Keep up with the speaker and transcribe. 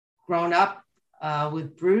grown up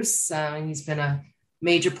with Bruce, and he's been a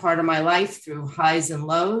major part of my life through highs and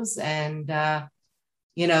lows. And,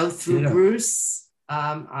 through Bruce,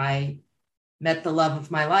 I met the love of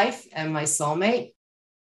my life and my soulmate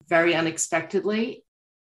very unexpectedly.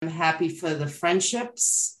 I'm happy for the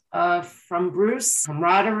friendships from Bruce,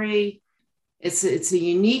 camaraderie. It's a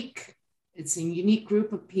unique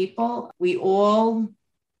group of people. We all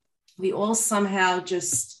somehow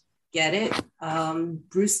just get it.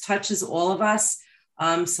 Bruce touches all of us,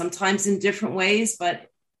 sometimes in different ways, but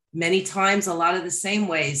many times a lot of the same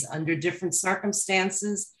ways under different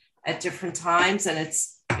circumstances at different times. And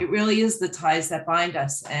it really is the ties that bind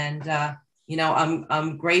us. And,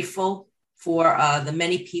 I'm grateful for the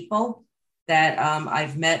many people that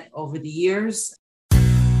I've met over the years.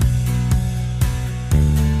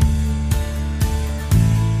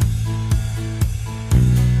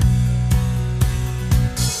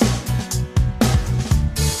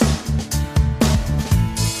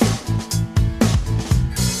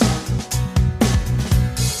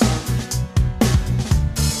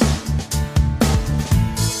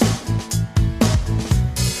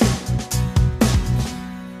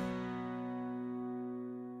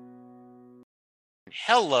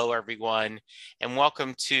 Hello, everyone, and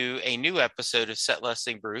welcome to a new episode of Set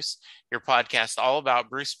Listing Bruce, your podcast all about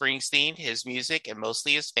Bruce Springsteen, his music, and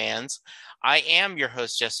mostly his fans. I am your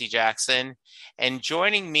host, Jesse Jackson, and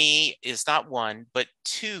joining me is not one, but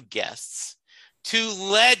two guests, two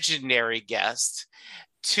legendary guests,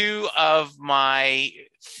 two of my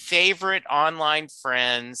favorite online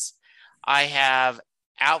friends. I have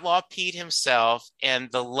Outlaw Pete himself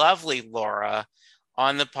and the lovely Laura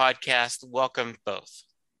on the podcast. Welcome both.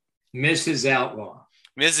 Mrs. Outlaw.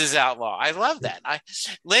 Mrs. Outlaw. I love that.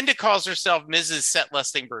 Linda calls herself Mrs. Set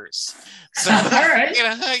Listing Bruce. So, all right.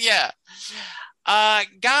 Yeah.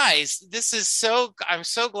 Guys, I'm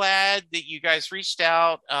so glad that you guys reached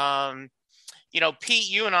out. Pete,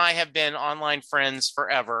 you and I have been online friends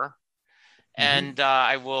forever. Mm-hmm. And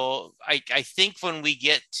I think when we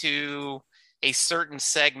get to a certain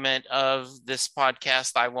segment of this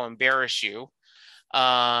podcast, I will embarrass you.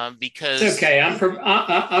 Because it's okay.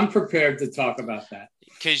 I'm prepared to talk about that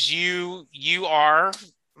because you are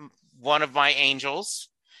one of my angels,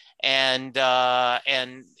 and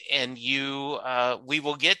you we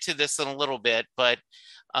will get to this in a little bit, but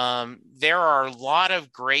there are a lot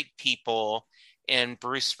of great people in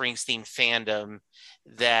Bruce Springsteen fandom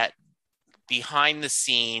that behind the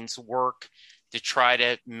scenes work to try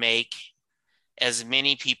to make as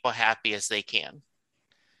many people happy as they can.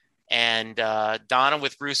 And Donna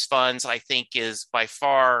with Bruce Funds, I think, is by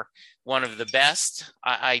far one of the best.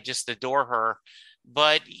 I just adore her.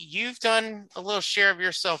 But you've done a little share of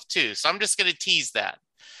yourself, too. So I'm just going to tease that.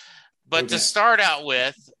 But okay. To start out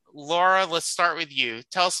with, Laura, let's start with you.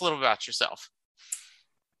 Tell us a little about yourself.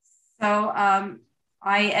 So I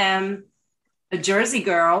am a Jersey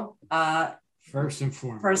girl. First and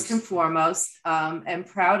foremost, and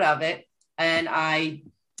proud of it. And I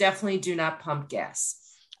definitely do not pump gas.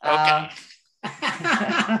 Okay.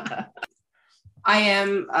 I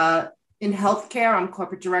am in healthcare. I'm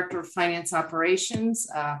corporate director of finance operations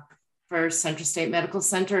for Central State Medical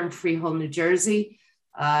Center in Freehold, New Jersey.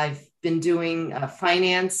 I've been doing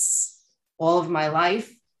finance all of my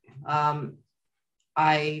life.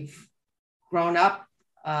 I've grown up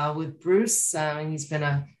with Bruce, and he's been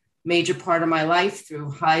a major part of my life through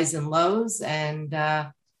highs and lows. And,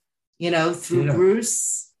 through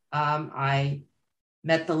Bruce, I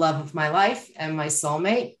met the love of my life and my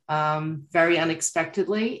soulmate very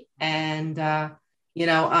unexpectedly. And, I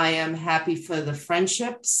am happy for the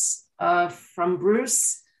friendships from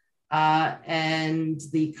Bruce and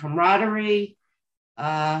the camaraderie.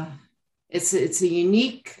 It's a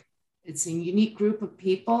unique group of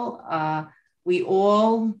people. We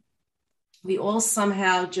all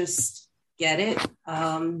somehow just get it.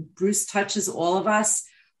 Bruce touches all of us,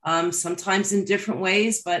 sometimes in different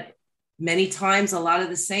ways, but many times a lot of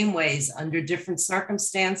the same ways under different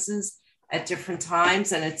circumstances at different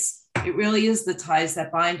times. And it really is the ties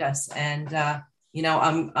that bind us. And,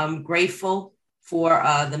 I'm grateful for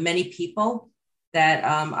the many people that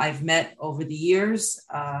I've met over the years.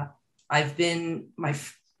 I've been, my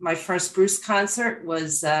first Bruce concert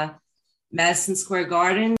was Madison Square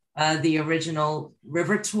Garden, the original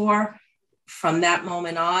River Tour. From that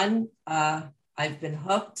moment on, I've been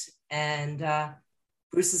hooked, and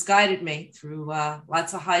Bruce has guided me through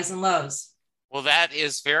lots of highs and lows. Well, that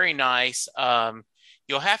is very nice.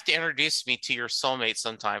 You'll have to introduce me to your soulmate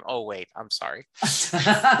sometime. Oh, wait, I'm sorry.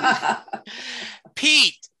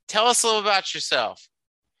 Pete, tell us a little about yourself.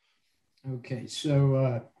 Okay,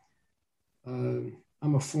 so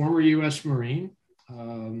I'm a former U.S. Marine,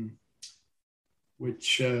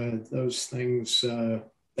 which those things,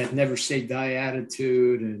 that never say die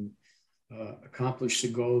attitude and accomplish the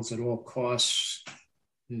goals at all costs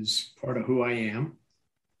is part of who I am.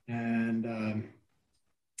 And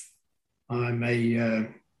I'm a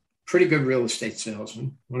pretty good real estate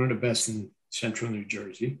salesman, one of the best in central New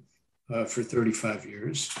Jersey for 35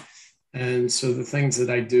 years. And so the things that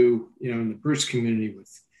I do, in the Bruce community with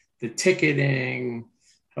the ticketing,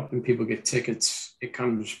 helping people get tickets, it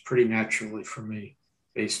comes pretty naturally for me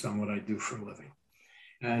based on what I do for a living.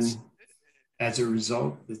 And as a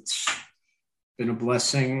result, it's been a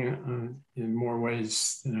blessing in more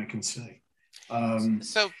ways than I can say.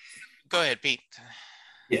 So go ahead, Pete.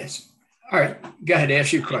 Yes. All right. Go ahead.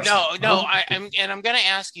 Ask your question. No. I'm going to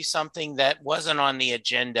ask you something that wasn't on the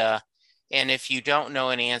agenda. And if you don't know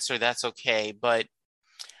an answer, that's okay. But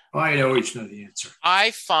I always know the answer.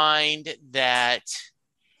 I find that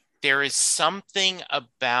there is something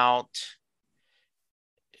about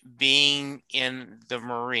being in the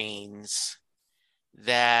Marines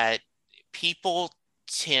that people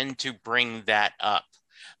tend to bring that up.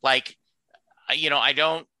 Like, I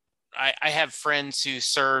have friends who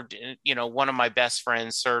served, one of my best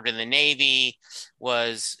friends served in the Navy,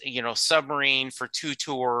 was, submarine for 2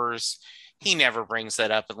 tours. He never brings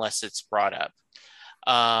that up unless it's brought up.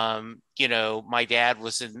 My dad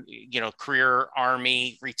was in, career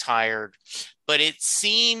Army, retired, but it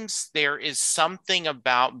seems there is something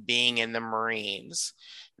about being in the Marines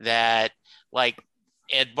that, like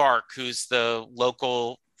Ed Bark, who's the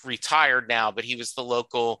local, retired now, but he was the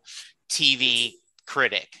local TV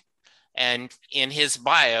critic. And in his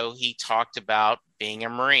bio, he talked about being a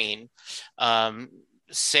Marine.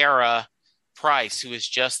 Sarah Price, who is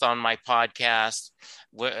just on my podcast,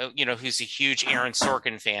 who's a huge Aaron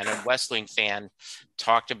Sorkin fan and West Wing fan,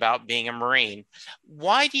 talked about being a Marine.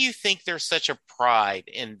 Why do you think there's such a pride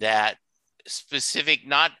in that specific,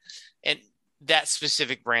 that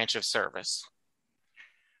specific branch of service?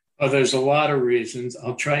 Oh, there's a lot of reasons.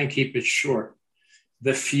 I'll try and keep it short.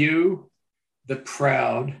 The few, the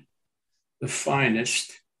proud, the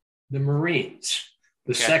finest, the Marines.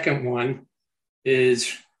 The second one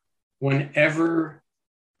is whenever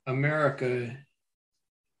America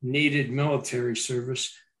needed military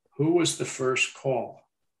service, who was the first call?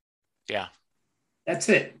 Yeah. That's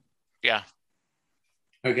it. Yeah.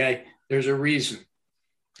 Okay. There's a reason.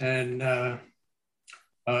 And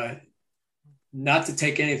not to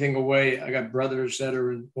take anything away, I got brothers that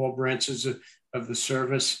are in all branches of the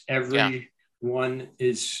service. Everyone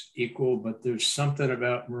is equal, but there's something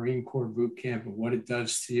about Marine Corps boot camp and what it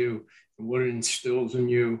does to you and what it instills in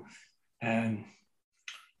you. And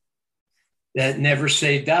that never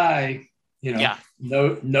say die,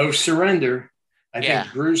 no surrender. I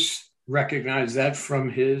think Bruce recognized that from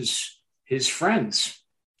his friends.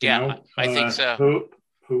 I think so.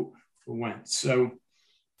 Who went. So,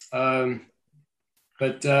 some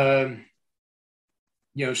of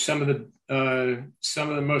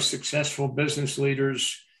the most successful business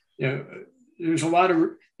leaders, there's a lot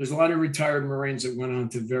of retired Marines that went on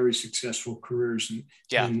to very successful careers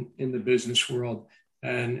in the business world.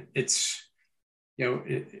 And it's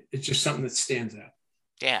just something that stands out.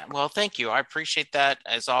 Yeah. Well, thank you. I appreciate that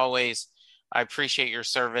as always. I appreciate your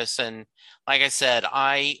service. And like I said,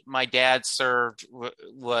 my dad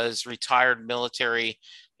was retired military,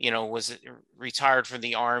 was retired from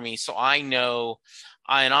the Army. So I know,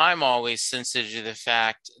 and I'm always sensitive to the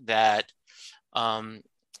fact that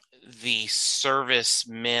the service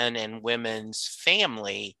men and women's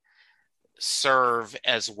family serve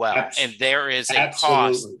as well. And there is a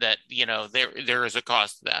cost that, there is a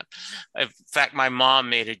cost to that. In fact, my mom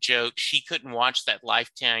made a joke. She couldn't watch that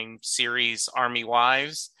Lifetime series, Army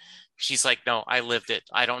Wives. She's like, no, I lived it.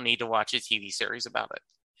 I don't need to watch a TV series about it.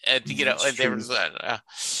 And, and there was that.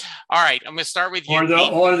 All right, I'm going to start with you. Or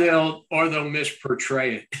they'll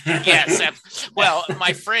misportray it. Yes. Well,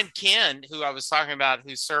 my friend Ken, who I was talking about,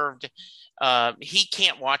 who served, he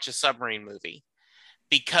can't watch a submarine movie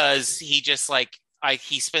because he just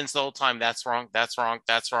he spends the whole time, that's wrong. And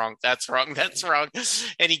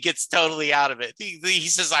he gets totally out of it. He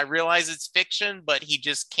says, I realize it's fiction, but he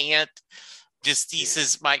just can't. He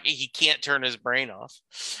says, he can't turn his brain off.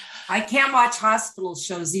 I can't watch hospital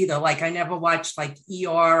shows either. I never watched ER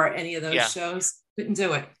or any of those shows. Couldn't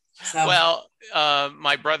do it. So. Well,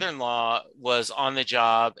 my brother-in-law was on the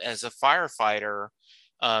job as a firefighter,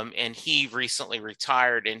 and he recently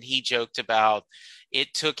retired, and he joked about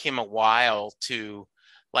it took him a while to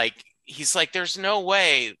he's like, there's no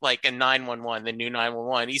way, like a 911, the new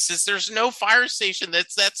 911. He says, there's no fire station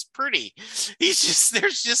that's pretty.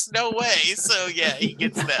 There's just no way. So yeah, he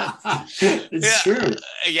gets that. It's true.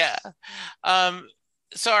 Yeah.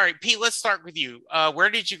 Sorry, Pete, let's start with you. Where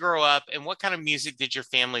did you grow up and what kind of music did your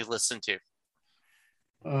family listen to?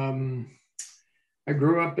 I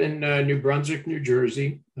grew up in New Brunswick, New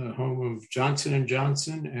Jersey, home of Johnson &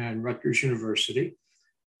 Johnson and Rutgers University.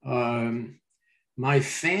 My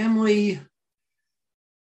family,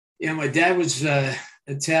 my dad was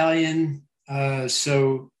Italian,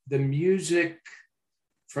 so the music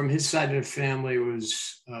from his side of the family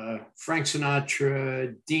was Frank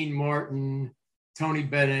Sinatra, Dean Martin, Tony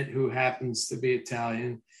Bennett, who happens to be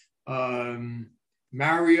Italian,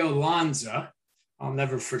 Mario Lanza. I'll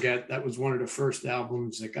never forget, that was one of the first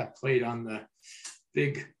albums that got played on the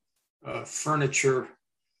big furniture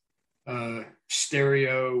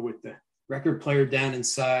stereo with the record player down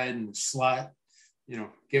inside and the slot.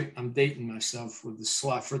 I'm dating myself with the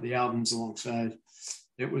slot for the albums alongside.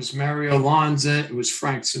 It was Mario Lanza, it was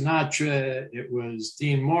Frank Sinatra, it was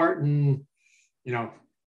Dean Martin.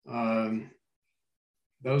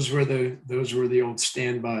 Those were the old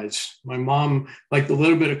standbys. My mom liked a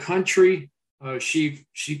little bit of country. She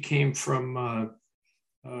came from,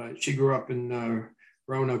 she grew up in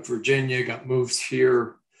Roanoke, Virginia, got moved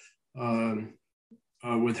here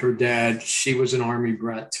with her dad. She was an Army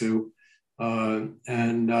brat too,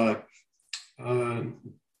 and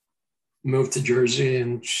moved to Jersey.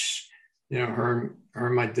 And her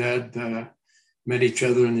and my dad met each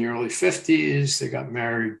other in the early 50s. They got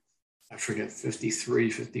married, I forget,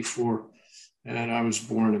 53, 54, and I was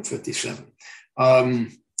born in 57.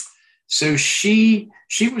 So she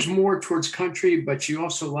was more towards country, but she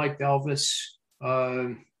also liked Elvis.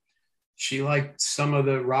 She liked some of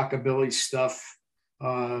the rockabilly stuff.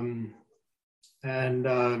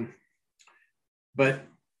 But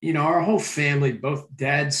our whole family, both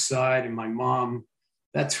dad's side and my mom,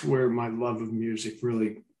 that's where my love of music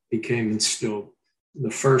really became instilled.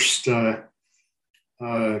 The first, the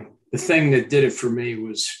thing that did it for me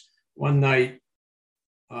was one night,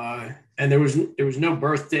 and there was no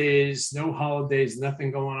birthdays, no holidays,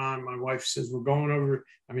 nothing going on. My wife says, we're going over.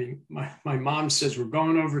 My mom says, we're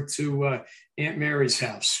going over to Aunt Mary's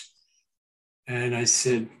house. And I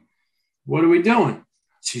said, what are we doing?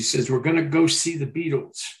 She says, we're going to go see the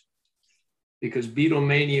Beatles, because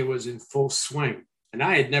Beatlemania was in full swing. And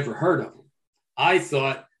I had never heard of them.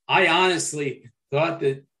 I honestly thought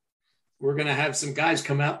that we're going to have some guys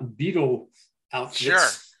come out in Beatle outfits. Sure.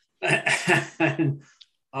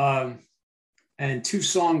 And 2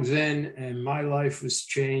 songs in, and my life was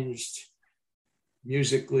changed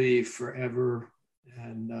musically forever.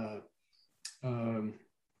 And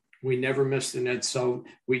we never missed an Ed. So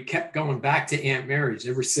we kept going back to Aunt Mary's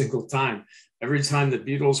every single time. Every time the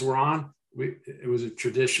Beatles were on, it was a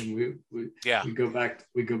tradition. We go back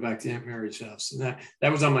to Aunt Mary's house, and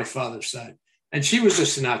that was on my father's side. And she was a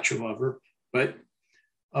Sinatra lover, but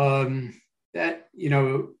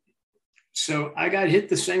so I got hit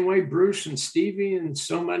the same way Bruce and Stevie and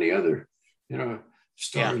so many other,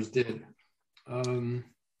 stars did.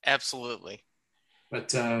 Absolutely.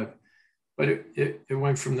 But it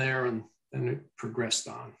went from there, and then it progressed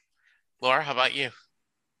on. Laura, how about you?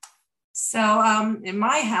 So in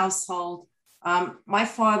my household, my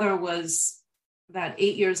father was about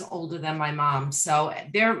 8 years older than my mom. So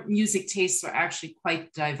their music tastes were actually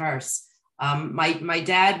quite diverse. My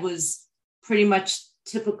dad was pretty much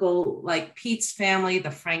typical, like Pete's family, the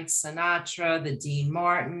Frank Sinatra, the Dean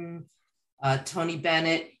Martin, Tony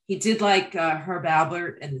Bennett. He did like Herb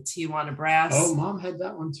Alpert and the Tijuana Brass. Oh, Mom had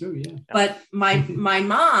that one too, yeah. But my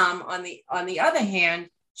mom, on the other hand,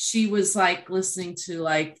 she was like listening to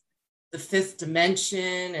like the Fifth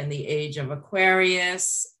Dimension and the Age of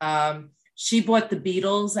Aquarius. She brought the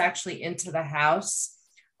Beatles actually into the house,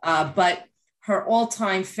 but her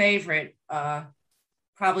all-time favorite,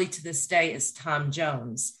 probably to this day, is Tom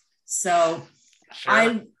Jones. So sure.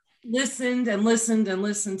 I listened and listened and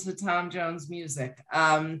listened to Tom Jones music.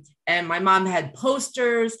 And my mom had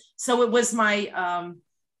posters. So it was my,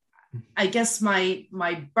 I guess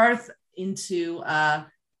my birth into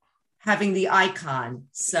having the icon.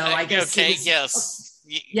 So I guess. Okay,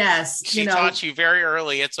 yes. She taught you very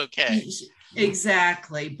early. It's okay.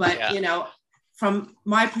 Exactly. But, from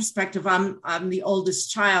my perspective, I'm the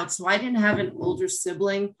oldest child. So I didn't have an older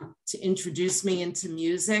sibling to introduce me into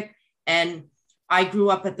music. And I grew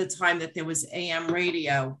up at the time that there was AM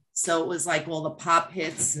radio. So it was like all the pop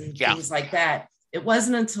hits and things like that. It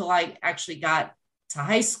wasn't until I actually got to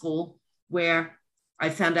high school where I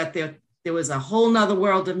found out there was a whole nother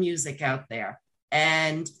world of music out there.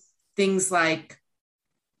 And things like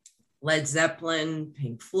Led Zeppelin,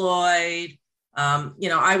 Pink Floyd.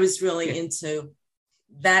 I was really into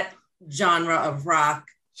that genre of rock.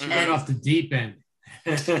 She went off the deep end.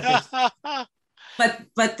 But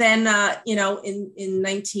then, in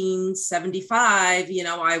 1975,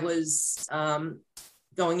 I was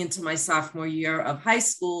going into my sophomore year of high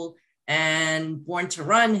school, and Born to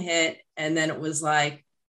Run hit. And then it was like,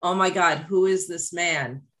 oh my God, who is this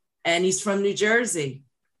man? And he's from New Jersey.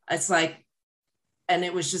 It's like, and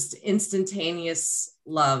it was just instantaneous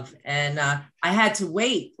love. And I had to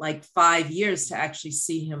wait like 5 years to actually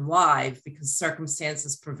see him live because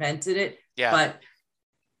circumstances prevented it. Yeah. But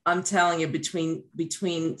I'm telling you,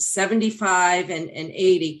 between 75 and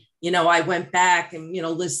 80, I went back and,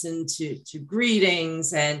 listened to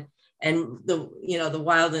Greetings and the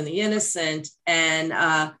Wild and the Innocent. And,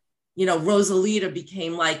 Rosalita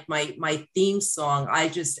became like my theme song.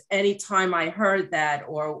 Anytime I heard that,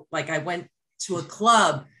 or like I went to a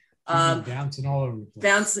club, bouncing all over the place.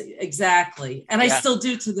 Bouncing, exactly. And I still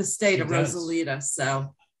do to this day to Rosalita.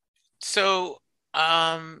 So,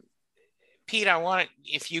 Pete, I want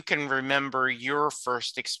if you can remember your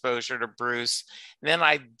first exposure to Bruce, then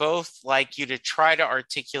I'd both like you to try to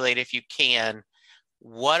articulate, if you can,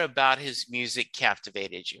 what about his music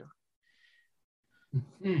captivated you?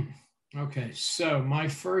 Okay, so my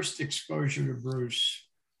first exposure to Bruce,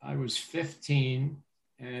 I was 15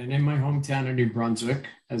 and in my hometown of New Brunswick,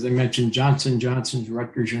 as I mentioned, Johnson & Johnson's,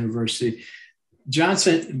 Rutgers University.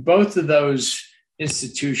 Both of those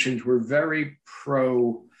institutions were very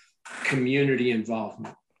pro community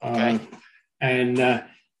involvement. Okay. And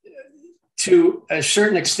to a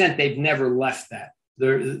certain extent, they've never left that.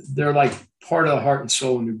 They're like part of the heart and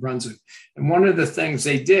soul of New Brunswick. And one of the things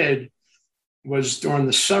they did was during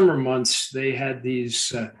the summer months, they had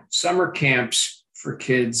these summer camps for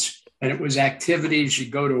kids, and it was activities.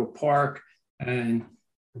 You go to a park, and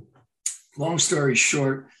long story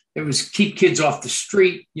short, it was keep kids off the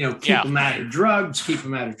street, keep them out of drugs, keep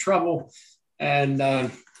them out of trouble. And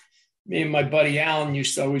me and my buddy Alan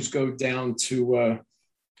used to always go down to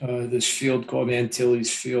this field called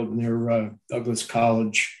Antilles Field near Douglas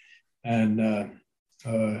College. And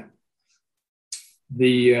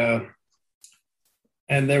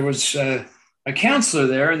and there was a counselor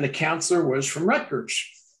there, and the counselor was from Rutgers.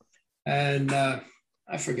 And I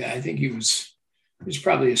forget, I think he was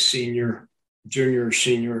probably a junior or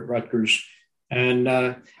senior at Rutgers.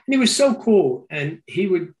 And he was so cool. And he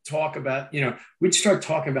would talk about, we'd start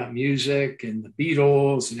talking about music and the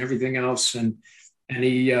Beatles and everything else. And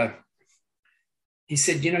he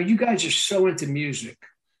said, you guys are so into music.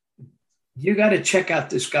 You got to check out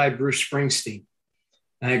this guy, Bruce Springsteen.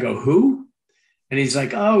 And I go, who? And he's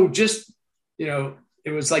like, oh, just,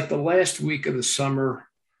 it was like the last week of the summer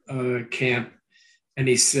camp. And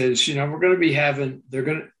he says, we're going to be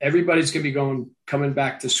everybody's going to be coming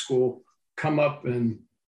back to school. Come up and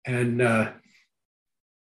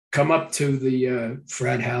come up to the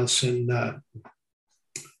frat house and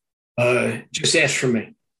just ask for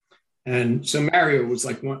me. And so Mario was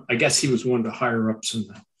like I guess he was one of the higher ups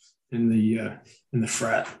in the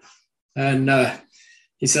frat. And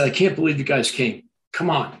he said, I can't believe you guys came. Come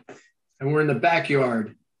on. And we're in the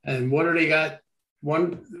backyard. And what do they got?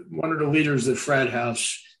 One of the leaders of the frat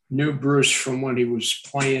house knew Bruce from when he was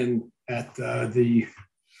playing at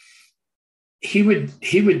he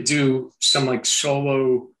would do some like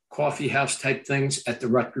solo coffee house type things at the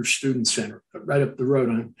Rutgers Student Center, right up the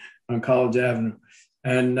road on College Avenue.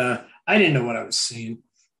 And I didn't know what I was seeing.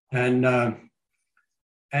 And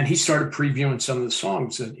he started previewing some of the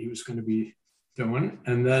songs that he was going to be doing.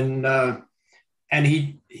 And then, and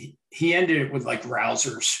he ended it with like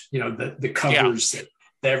Rousers, the covers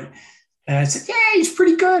that and I said, yeah, he's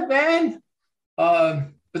pretty good, man.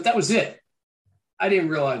 But that was it. I didn't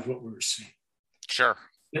realize what we were seeing. Sure.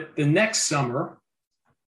 The next summer,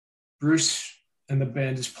 Bruce and the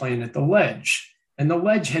band is playing at the Ledge, and the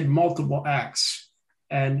Ledge had multiple acts.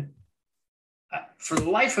 And for the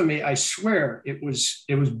life of me, I swear it was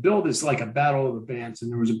billed as like a battle of the bands.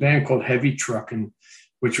 And there was a band called Heavy Truckin',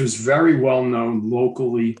 which was very well known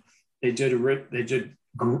locally. They did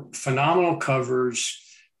phenomenal covers,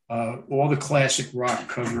 all the classic rock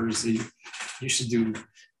covers. They used to do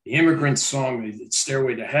the Immigrant Song, they did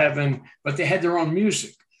Stairway to Heaven, but they had their own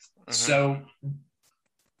music. Mm-hmm.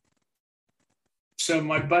 So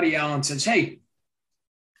my buddy Alan says, hey,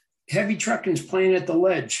 Heavy Truckin's playing at the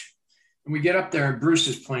Ledge. And we get up there and Bruce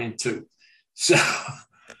is playing too. So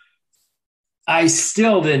I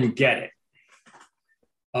still didn't get it.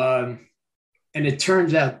 And it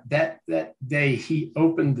turns out that day he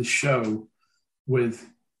opened the show with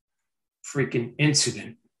freaking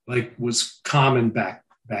Incident like was common back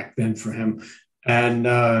then for him, and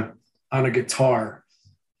on a guitar.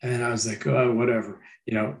 And I was like, oh, whatever.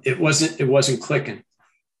 It wasn't clicking.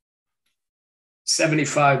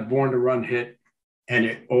 75 Born to Run hit, and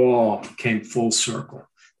it all came full circle.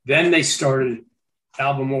 Then they started,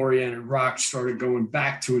 album-oriented rock started going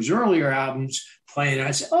back to his earlier albums, playing.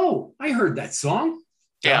 I said, oh, I heard that song.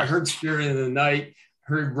 Yeah. I heard Spirit of the Night,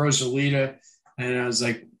 heard Rosalita, and I was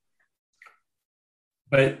like,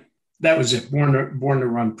 but that was it. Born to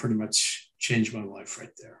Run pretty much changed my life right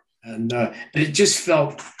there. And it just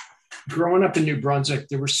felt, growing up in New Brunswick,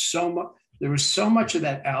 there was so much of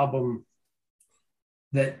that album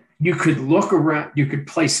that you could look around, you could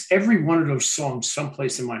place every one of those songs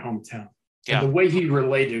someplace in my hometown. Yeah. And the way he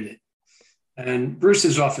related it. And Bruce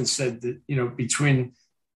has often said that, between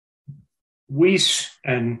Weiss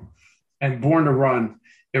and Born to Run,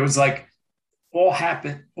 it was like all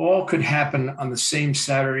could happen on the same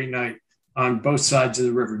Saturday night on both sides of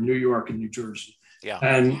the river, New York and New Jersey. Yeah.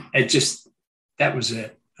 And that was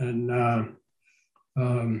it. And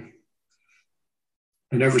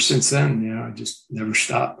ever since then, I just never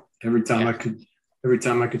stopped. Every time I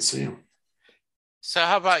could see him. So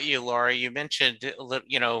how about you, Laura? You mentioned,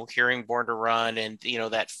 hearing Born to Run and,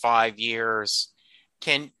 that 5 years.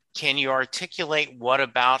 Can you articulate what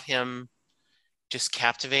about him just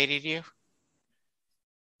captivated you?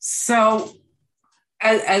 So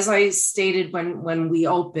as I stated when we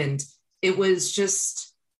opened, it was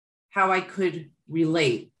just how I could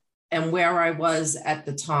relate and where I was at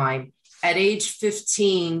the time. At age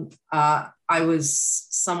 15, I was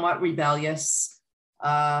somewhat rebellious.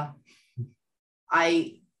 I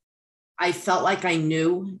felt like I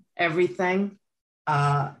knew everything.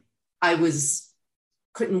 I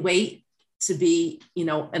couldn't wait to be,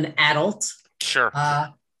 an adult. Sure.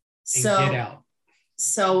 So get out.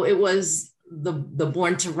 So it was the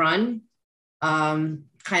Born to Run,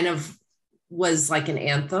 kind of was like an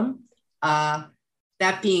anthem.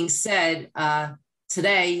 That being said,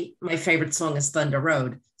 today my favorite song is Thunder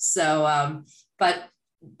Road. So, but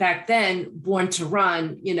back then, Born to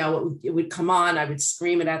Run, it would come on. I would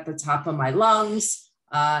scream it at the top of my lungs.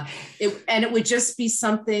 It would just be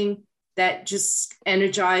something that just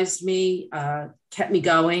energized me, kept me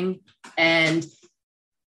going. And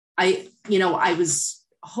I was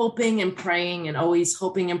hoping and praying, and always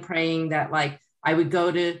hoping and praying that like I would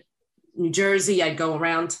go to New Jersey, I'd go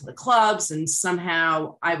around to the clubs, and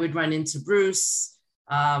somehow I would run into Bruce.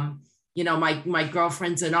 My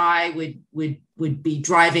girlfriends and I would be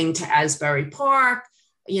driving to Asbury Park,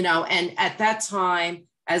 and at that time,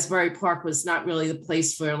 Asbury Park was not really the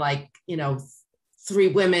place for like, 3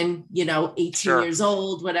 women, 18 Sure. years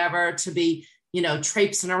old, whatever, to be,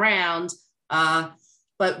 traipsing around.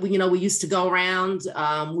 But we used to go around.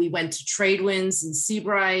 We went to Trade Winds and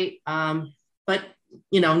Seabright, but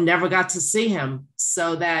never got to see him.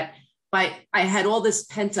 So that, but I had all this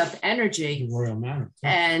pent up energy. Royal Manor.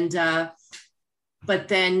 And but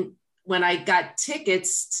then when I got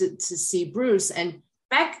tickets to see Bruce, and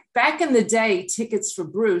back in the day, tickets for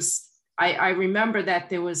Bruce, I remember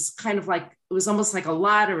that there was kind of like, it was almost like a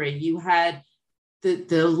lottery. You had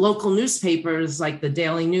the local newspapers like the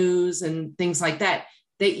Daily News and things like that.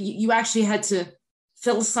 You actually had to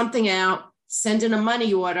fill something out, send in a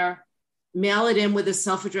money order, mail it in with a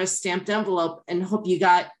self-addressed stamped envelope, and hope you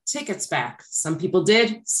got tickets back. Some people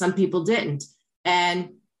did, some people didn't. And,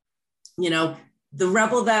 the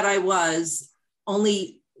rebel that I was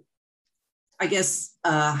only, I guess,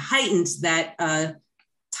 heightened that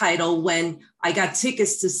title when I got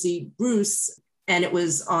tickets to see Bruce, and it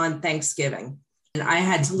was on Thanksgiving. And I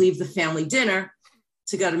had to leave the family dinner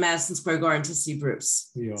to go to Madison Square Garden to see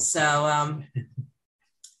Bruce. Yeah. So,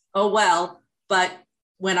 oh well. But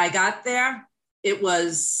when I got there, it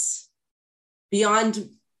was beyond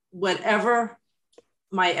whatever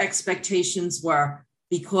my expectations were,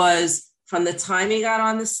 because from the time he got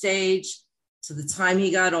on the stage to the time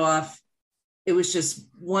he got off, it was just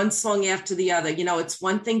one song after the other. It's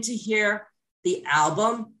one thing to hear the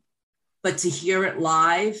album, but to hear it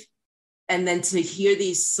live and then to hear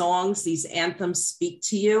these songs, these anthems speak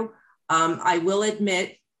to you. I will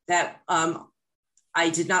admit that I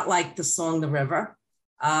did not like the song The River.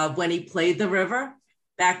 When he played The River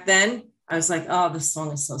back then, I was like, oh, this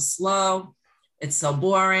song is so slow. It's so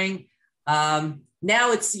boring.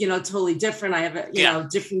 Now it's, totally different. I have a,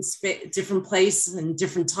 different place and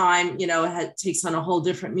different time, it takes on a whole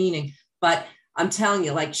different meaning. But I'm telling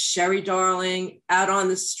you, like Sherry Darling, Out on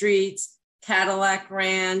the Streets, Cadillac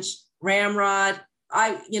Ranch, Ramrod,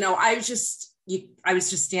 I was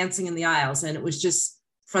just dancing in the aisles. And it was just,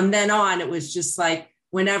 from then on, it was just like,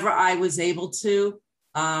 whenever I was able to,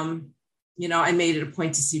 I made it a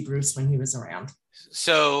point to see Bruce when he was around.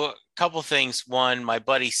 So a couple things. One, my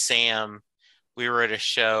buddy Sam, we were at a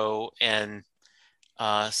show and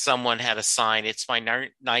someone had a sign, "It's my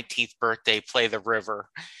 19th birthday, play the river."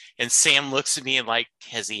 And Sam looks at me and like,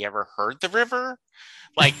 has he ever heard the river?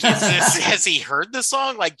 Like, has he heard the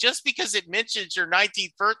song? Like, just because it mentions your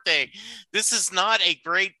 19th birthday, this is not a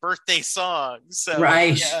great birthday song. So,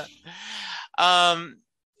 right. Yeah.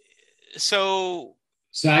 So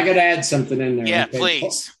I got to add something in there. Yeah, okay?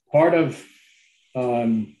 Please. Part of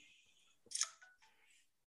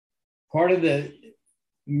the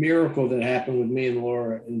miracle that happened with me and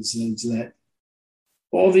Laura is that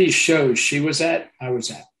all these shows she was at, I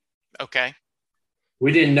was at. Okay.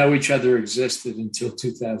 We didn't know each other existed until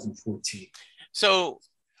 2014. So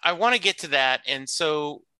I want to get to that. And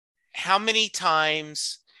so how many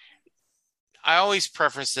times, I always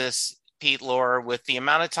preface this, Pete, Laura, with the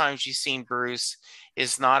amount of times you've seen Bruce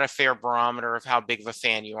is not a fair barometer of how big of a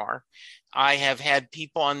fan you are. I have had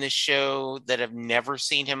people on this show that have never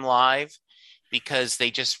seen him live because they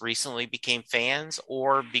just recently became fans,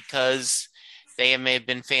 or because they may have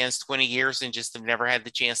been fans 20 years and just have never had the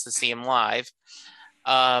chance to see him live.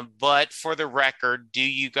 But for the record, do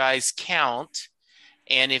you guys count?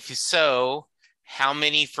 And if so, how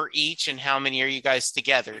many for each, and how many are you guys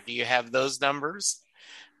together? Do you have those numbers?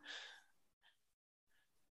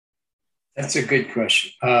 That's a good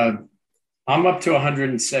question. I'm up to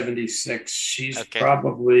 176. She's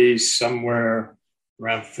probably somewhere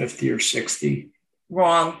around 50 or 60.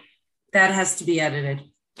 Wrong. That has to be edited.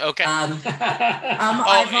 Okay. I'm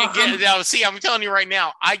telling you right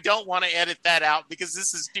now, I don't want to edit that out because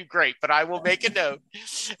this is too great, but I will make a note.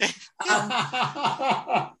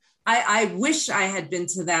 I wish I had been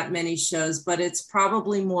to that many shows, but it's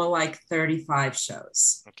probably more like 35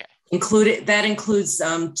 shows. Okay. That includes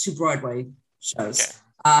 2 Broadway shows. Okay.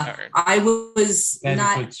 Right. I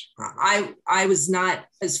was not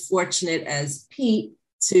as fortunate as Pete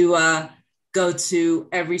to go to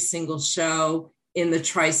every single show in the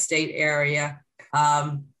tri-state area.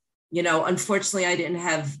 Unfortunately, I didn't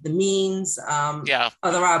have the means,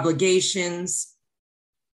 other obligations,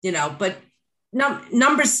 but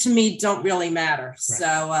numbers to me don't really matter. Right.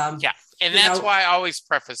 So, and that's why I always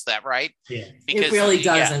preface that, right? Yeah. Because it really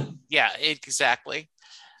doesn't. Yeah, exactly.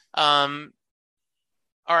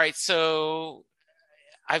 All right, so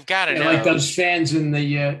I've got to know. Like those fans in the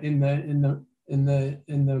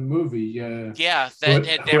movie. Who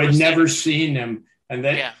had never seen him, and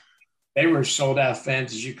they were sold out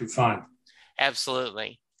fans as you could find.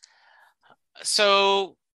 Absolutely.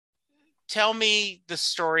 So, tell me the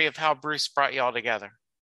story of how Bruce brought you all together.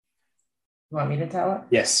 You want me to tell it?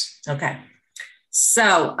 Yes. Okay.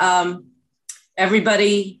 So,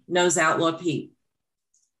 everybody knows Outlaw Pete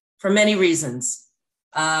for many reasons.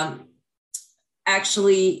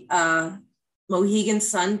 Mohegan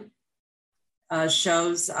Sun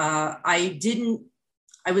shows. It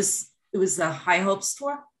was the High Hopes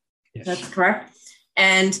tour. Yes. That's correct.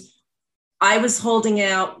 And I was holding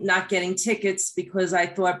out, not getting tickets because I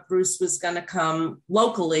thought Bruce was going to come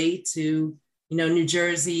locally to, New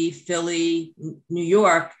Jersey, Philly, New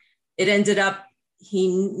York. It ended up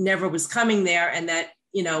he never was coming there, and that,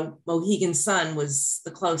 Mohegan Sun was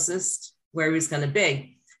the closest where he was going to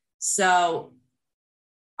be. So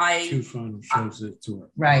 2 final shows at tour.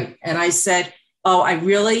 Right. And I said, I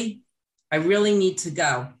really need to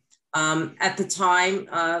go. At the time,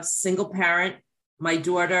 single parent, my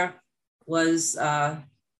daughter was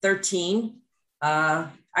 13.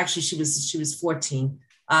 Actually, she was 14.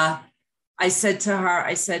 I said to her,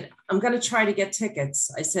 I'm going to try to get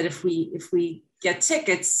tickets. I said, if we get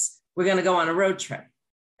tickets, we're going to go on a road trip.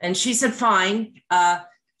 And she said, fine.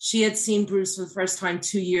 She had seen Bruce for the first time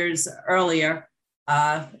 2 years earlier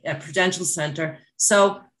at Prudential Center.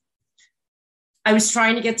 So I was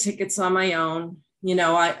trying to get tickets on my own,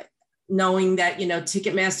 knowing that,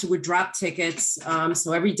 Ticketmaster would drop tickets.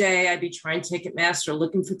 So every day I'd be trying Ticketmaster,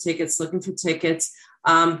 looking for tickets.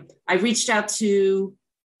 I reached out to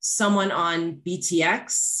someone on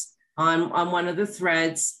BTX on one of the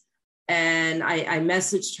threads, and I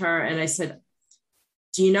messaged her and I said,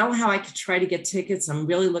 do you know how I could try to get tickets? I'm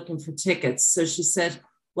really looking for tickets. So she said,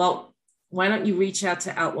 well, why don't you reach out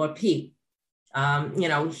to Outlaw Pete?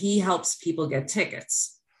 He helps people get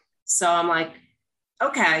tickets. So I'm like,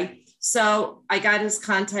 okay. So I got his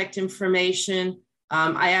contact information.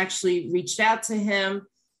 I actually reached out to him.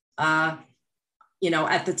 At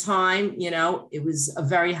the time, it was a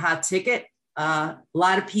very hot ticket. A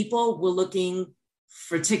lot of people were looking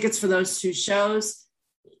for tickets for those 2 shows.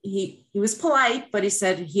 He was polite, but he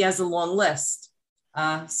said he has a long list.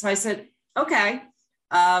 So I said, okay.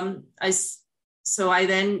 I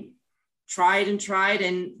then tried,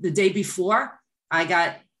 and the day before I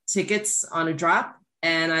got tickets on a drop,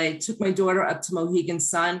 and I took my daughter up to Mohegan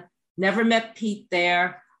Sun. Never met Pete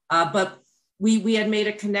there, but we had made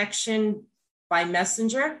a connection by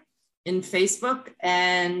Messenger in Facebook,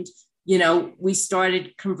 and we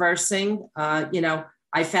started conversing.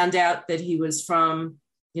 I found out that he was from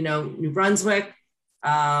New Brunswick.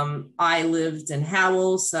 I lived in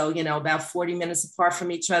Howell, so about 40 minutes apart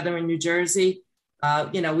from each other in New Jersey.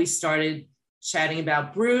 We started chatting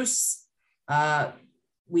about Bruce.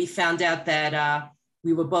 We found out that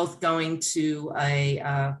we were both going to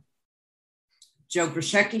a Joe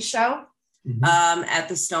Grusecki show at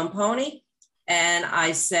the Stone Pony. And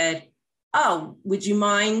I said, oh, would you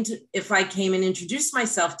mind if I came and introduced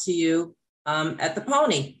myself to you at the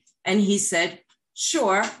Pony? And he said,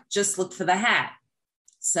 sure, just look for the hat.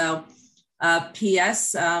 So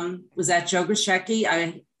P.S. Was at Joe Grusecki.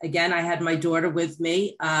 I had my daughter with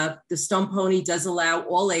me. The Stone Pony does allow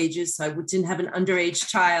all ages, so I didn't have an underage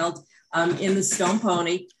child in the Stone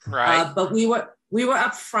Pony. Right. But we were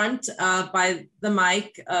up front by the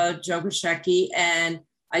mic, Joe Grusecki, and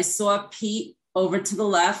I saw Pete over to the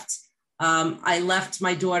left. I left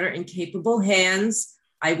my daughter in capable hands.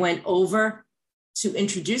 I went over to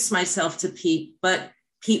introduce myself to Pete, but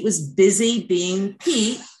Pete was busy being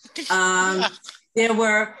Pete. There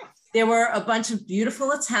were a bunch of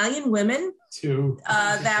beautiful Italian women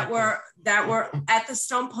that were at the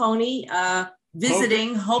Stone Pony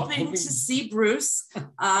visiting, hoping to see Bruce,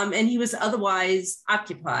 and he was otherwise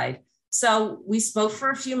occupied. So we spoke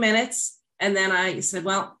for a few minutes, and then I said,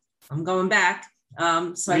 "Well, I'm going back."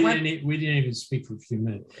 We didn't even speak for a few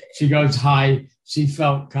minutes. She goes hi. She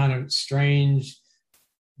felt kind of strange,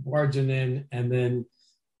 barging in, and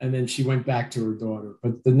then she went back to her daughter.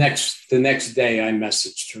 But the next day, I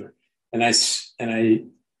messaged her, and I said,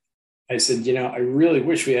 I really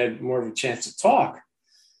wish we had more of a chance to talk.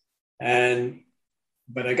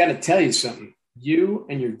 But I got to tell you something. You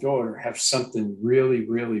and your daughter have something really,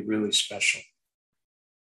 really, really special,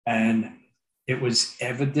 and it was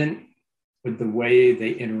evident with the way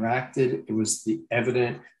they interacted. It was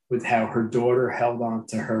evident with how her daughter held on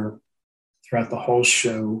to her throughout the whole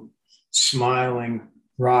show, smiling,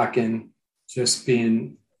 rocking, just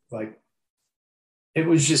being like, it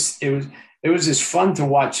was as fun to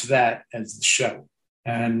watch that as the show.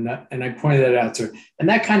 And I pointed that out to her. And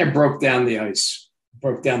that kind of broke down the ice,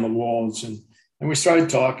 broke down the walls. And we started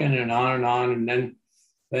talking and on. And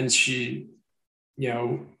then she,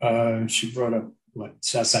 she brought up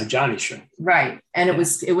Southside Johnny show. Right. And it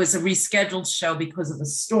was a rescheduled show because of a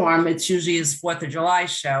storm. It's usually his 4th of July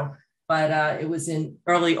show, but it was in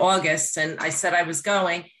early August. And I said I was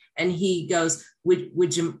going, and he goes,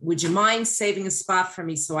 would you mind saving a spot for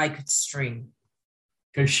me so I could stream?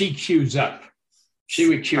 Because she queues up. She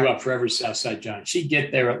would queue up for every Southside Johnny. She'd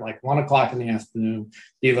get there at like 1:00 in the afternoon,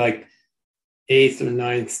 be like 8th or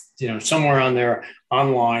 9th, somewhere on there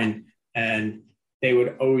online, and they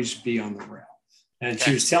would always be on the rail. And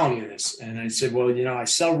she was telling me this. And I said, well, I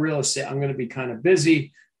sell real estate. I'm going to be kind of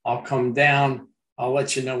busy. I'll come down. I'll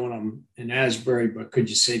let you know when I'm in Asbury, but could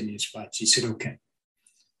you save me a spot? She said, okay.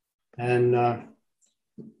 And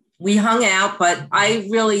we hung out, but I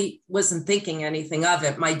really wasn't thinking anything of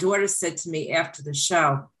it. My daughter said to me after the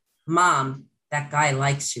show, Mom, that guy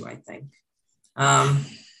likes you, I think.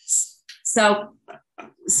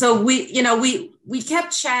 So we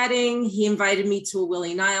kept chatting. He invited me to a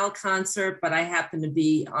Willie Nile concert, but I happened to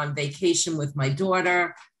be on vacation with my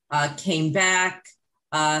daughter, came back.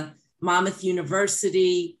 Monmouth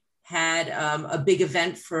University had a big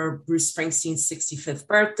event for Bruce Springsteen's 65th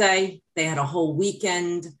birthday. They had a whole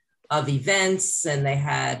weekend of events, and they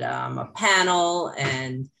had a panel,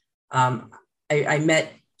 and I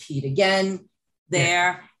met Pete again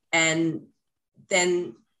there. And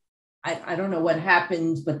then I don't know what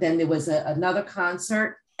happened, but then there was another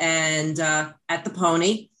concert and at the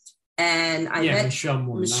Pony, and I met Michelle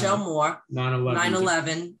Moore,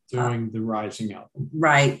 9/11 doing the Rising album.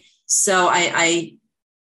 Right. So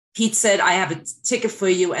Pete said, I have a ticket for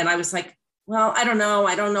you. And I was like, well, I don't know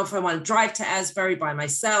if I want to drive to Asbury by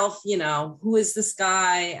myself. Who is this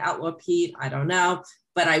guy, Outlaw Pete? I don't know.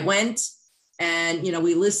 But I went, and,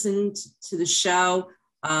 we listened to the show.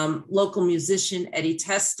 Local musician Eddie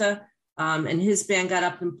Testa and his band got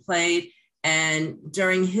up and played. And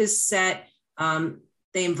during his set,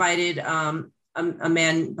 they invited a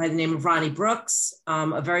man by the name of Ronnie Brooks,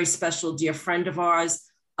 a very special dear friend of ours,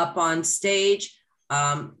 up on stage.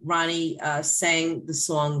 Ronnie sang the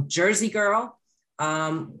song Jersey Girl.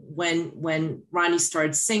 When Ronnie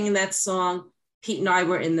started singing that song, Pete and I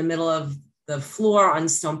were in the middle of the floor on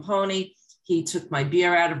Stone Pony. He took my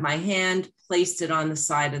beer out of my hand, placed it on the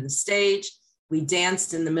side of the stage. We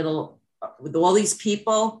danced in the middle with all these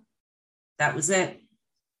people. That was it.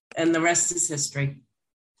 And the rest is history.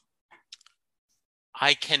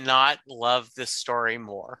 I cannot love this story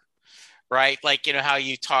more, right? Like, you know, how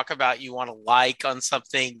you talk about you want to like on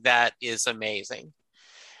something that is amazing.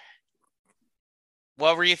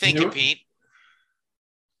 What were you thinking, Pete?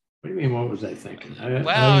 What do you mean, what was I thinking? Well,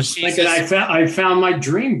 I was thinking I found my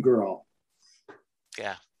dream girl.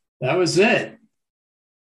 Yeah. That was it.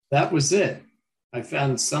 That was it. I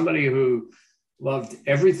found somebody who loved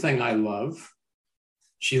everything I love.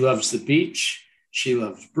 She loves the beach. She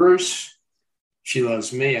loves Bruce. She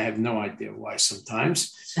loves me. I have no idea why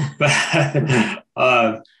sometimes, but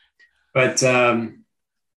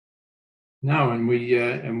no. And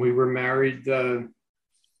we were married the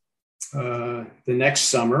next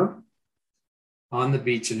summer on the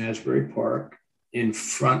beach in Asbury Park, in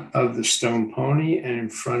front of the Stone Pony and in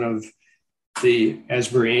front of the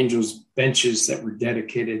Asbury Angels benches that were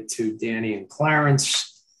dedicated to Danny and Clarence.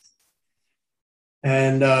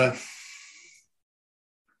 And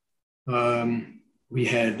we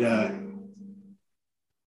had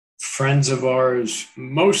friends of ours,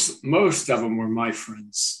 most of them were my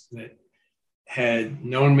friends that had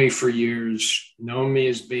known me for years, known me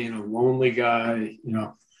as being a lonely guy,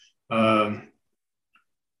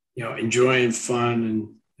 enjoying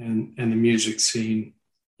fun and the music scene,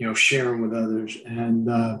 sharing with others.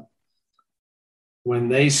 And when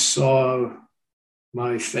they saw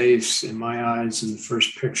my face and my eyes in the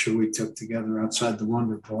first picture we took together outside the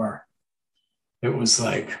Wonder Bar, it was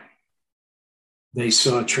like they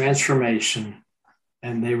saw a transformation,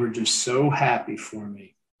 and they were just so happy for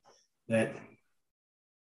me that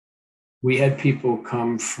we had people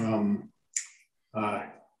come from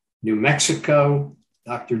New Mexico,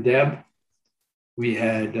 Dr. Deb. We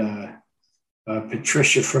had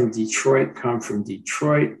Patricia from Detroit come from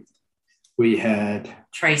Detroit. We had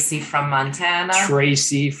Tracy from Montana,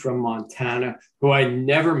 who I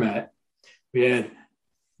never met. We had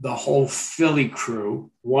the whole Philly crew.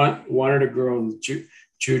 One of the girls,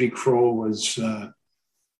 Judy Kroll, was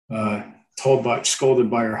scolded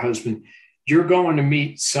by her husband. You're going to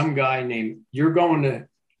meet a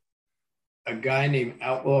guy named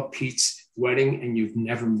Outlaw Pete's wedding, and you've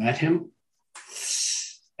never met him.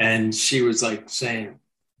 And she was like saying,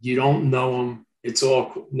 you don't know him. It's all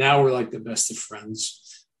cool. Now we're like the best of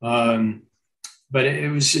friends. But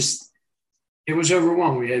it was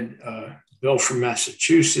overwhelming. We had Bill from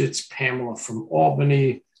Massachusetts, Pamela from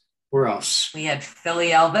Albany. Where else? We had Philly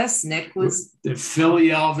Elvis. Nick was the Philly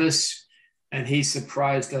Elvis, and he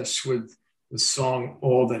surprised us with the song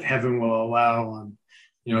 "All That Heaven Will Allow" on,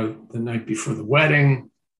 the night before the wedding.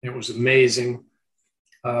 It was amazing.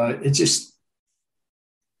 It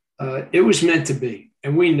was meant to be,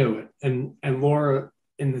 and we knew it. And Laura,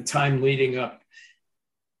 in the time leading up,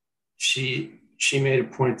 she made a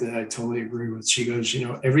point that I totally agree with. She goes,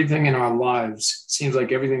 everything in our lives, seems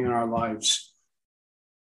like everything in our lives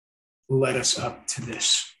led us up to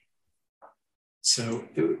this. So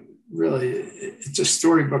it's a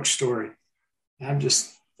storybook story. I'm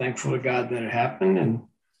just thankful to God that it happened. And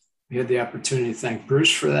we had the opportunity to thank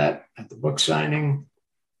Bruce for that at the book signing.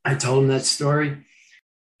 I told him that story,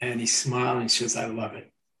 and he smiled and he says, I love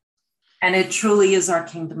it. And it truly is our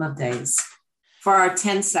Kingdom of Days. For our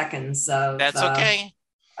 10 seconds of that's okay.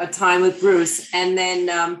 A time with Bruce. And then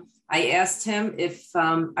I asked him if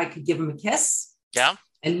I could give him a kiss. Yeah.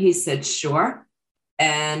 And he said, sure.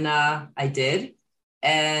 And I did.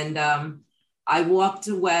 And I walked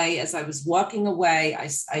away. As I was walking away,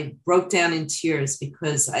 I broke down in tears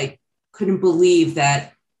because I couldn't believe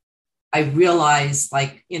that I realized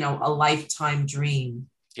a lifetime dream.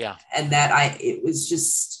 Yeah. And that it was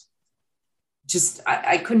just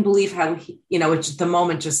I couldn't believe how the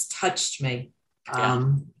moment just touched me.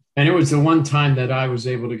 Yeah. And it was the one time that I was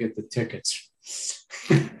able to get the tickets.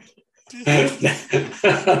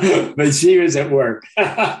 But she was at work.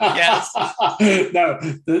 Yes. No,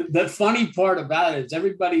 the funny part about it is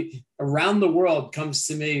everybody around the world comes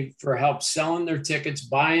to me for help selling their tickets,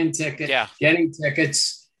 buying tickets, getting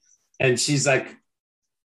tickets. And she's like,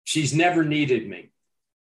 she's never needed me.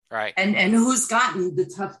 Right. And who's gotten the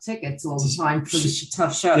tough tickets all the time for the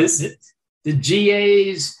tough shows? The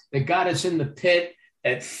GAs that got us in the pit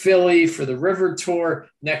at Philly for the River Tour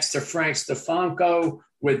next to Frank Stefanko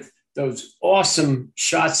with those awesome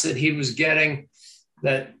shots that he was getting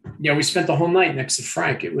that, we spent the whole night next to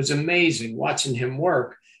Frank. It was amazing watching him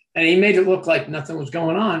work. And he made it look like nothing was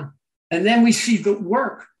going on. And then we see the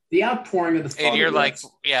work, the outpouring of the photographs. And you're like,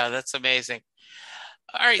 yeah, that's amazing.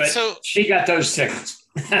 All right, but so she got those tickets.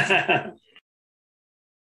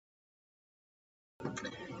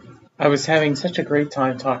 I was having such a great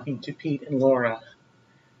time talking to Pete and Laura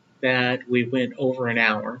that we went over an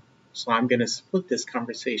hour. So I'm going to split this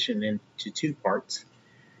conversation into two parts.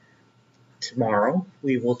 Tomorrow,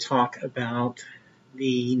 we will talk about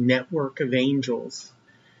the network of angels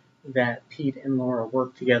that Pete and Laura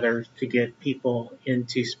work together to get people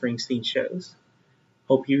into Springsteen shows.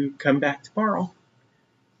 Hope you come back tomorrow.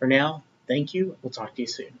 For now, thank you. We'll talk to you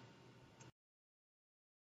soon.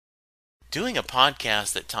 doing a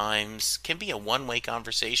podcast at times can be a one-way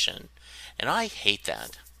conversation, and I hate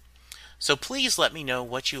that. So please let me know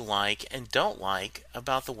what you like and don't like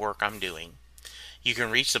about the work I'm doing. You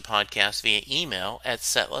can reach the podcast via email at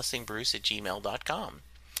setlistingbruce@gmail.com.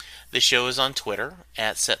 The show is on Twitter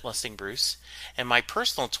at setlistingbruce, and my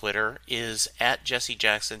personal Twitter is at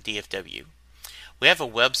jessejacksondfw. We have a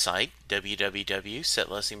website,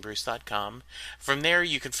 www.setlistingbruce.com. From there,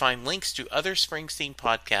 you can find links to other Springsteen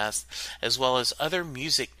podcasts as well as other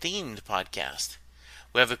music-themed podcasts.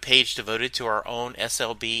 We have a page devoted to our own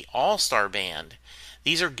SLB All-Star Band.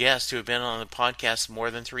 These are guests who have been on the podcast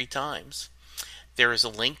more than 3 times. There is a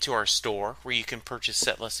link to our store where you can purchase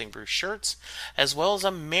Set Listing Bruce shirts as well as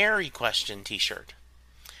a Mary Question t-shirt.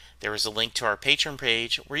 There is a link to our Patreon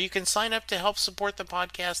page where you can sign up to help support the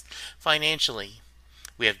podcast financially.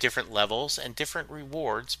 We have different levels and different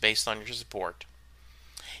rewards based on your support.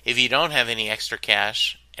 If you don't have any extra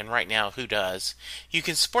cash, and right now who does, you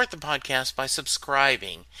can support the podcast by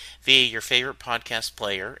subscribing via your favorite podcast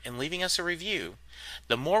player and leaving us a review.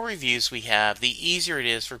 The more reviews we have, the easier it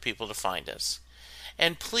is for people to find us.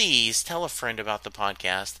 And please tell a friend about the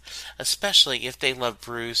podcast, especially if they love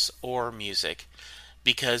Bruce or music,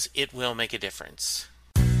 because it will make a difference.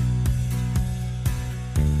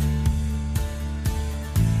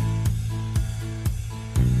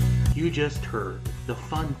 You just heard the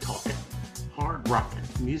fun-talking, hard-rocking,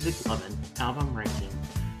 music-loving, album-ranking,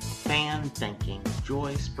 fan-thinking,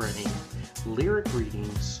 joy-spreading, lyric-reading,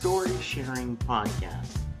 story-sharing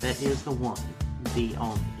podcast that is the one, the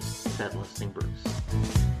only, Set Listing Bruce.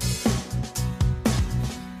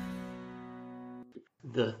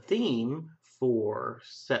 The theme for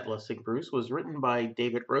Set Listing Bruce was written by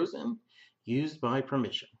David Rosen, used by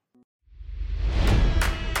permission.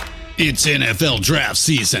 It's NFL draft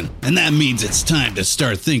season, and that means it's time to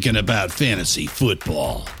start thinking about fantasy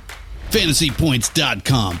football.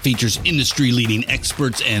 FantasyPoints.com features industry-leading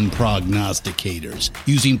experts and prognosticators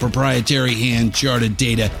using proprietary hand-charted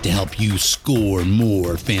data to help you score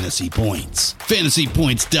more fantasy points.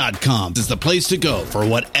 FantasyPoints.com is the place to go for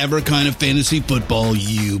whatever kind of fantasy football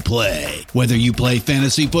you play. Whether you play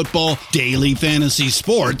fantasy football, daily fantasy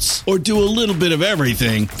sports, or do a little bit of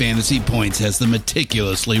everything, Fantasy Points has the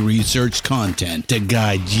meticulously researched content to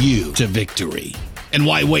guide you to victory. And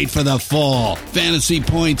why wait for the fall? Fantasy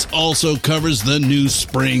Points also covers the new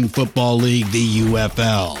spring football league, the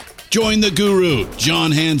UFL. Join the guru,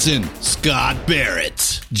 John Hansen, Scott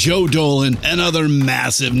Barrett, Joe Dolan, and other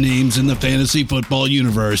massive names in the fantasy football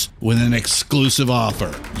universe with an exclusive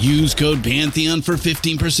offer. Use code Pantheon for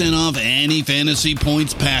 15% off any Fantasy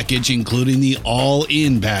Points package, including the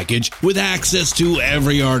all-in package, with access to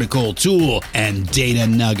every article, tool, and data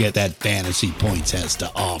nugget that Fantasy Points has to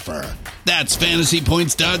offer. That's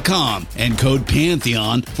FantasyPoints.com and code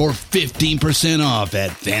Pantheon for 15% off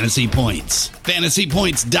at Fantasy Points.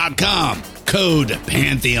 FantasyPoints.com, code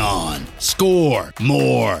Pantheon. Score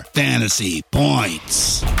more fantasy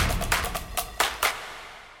points.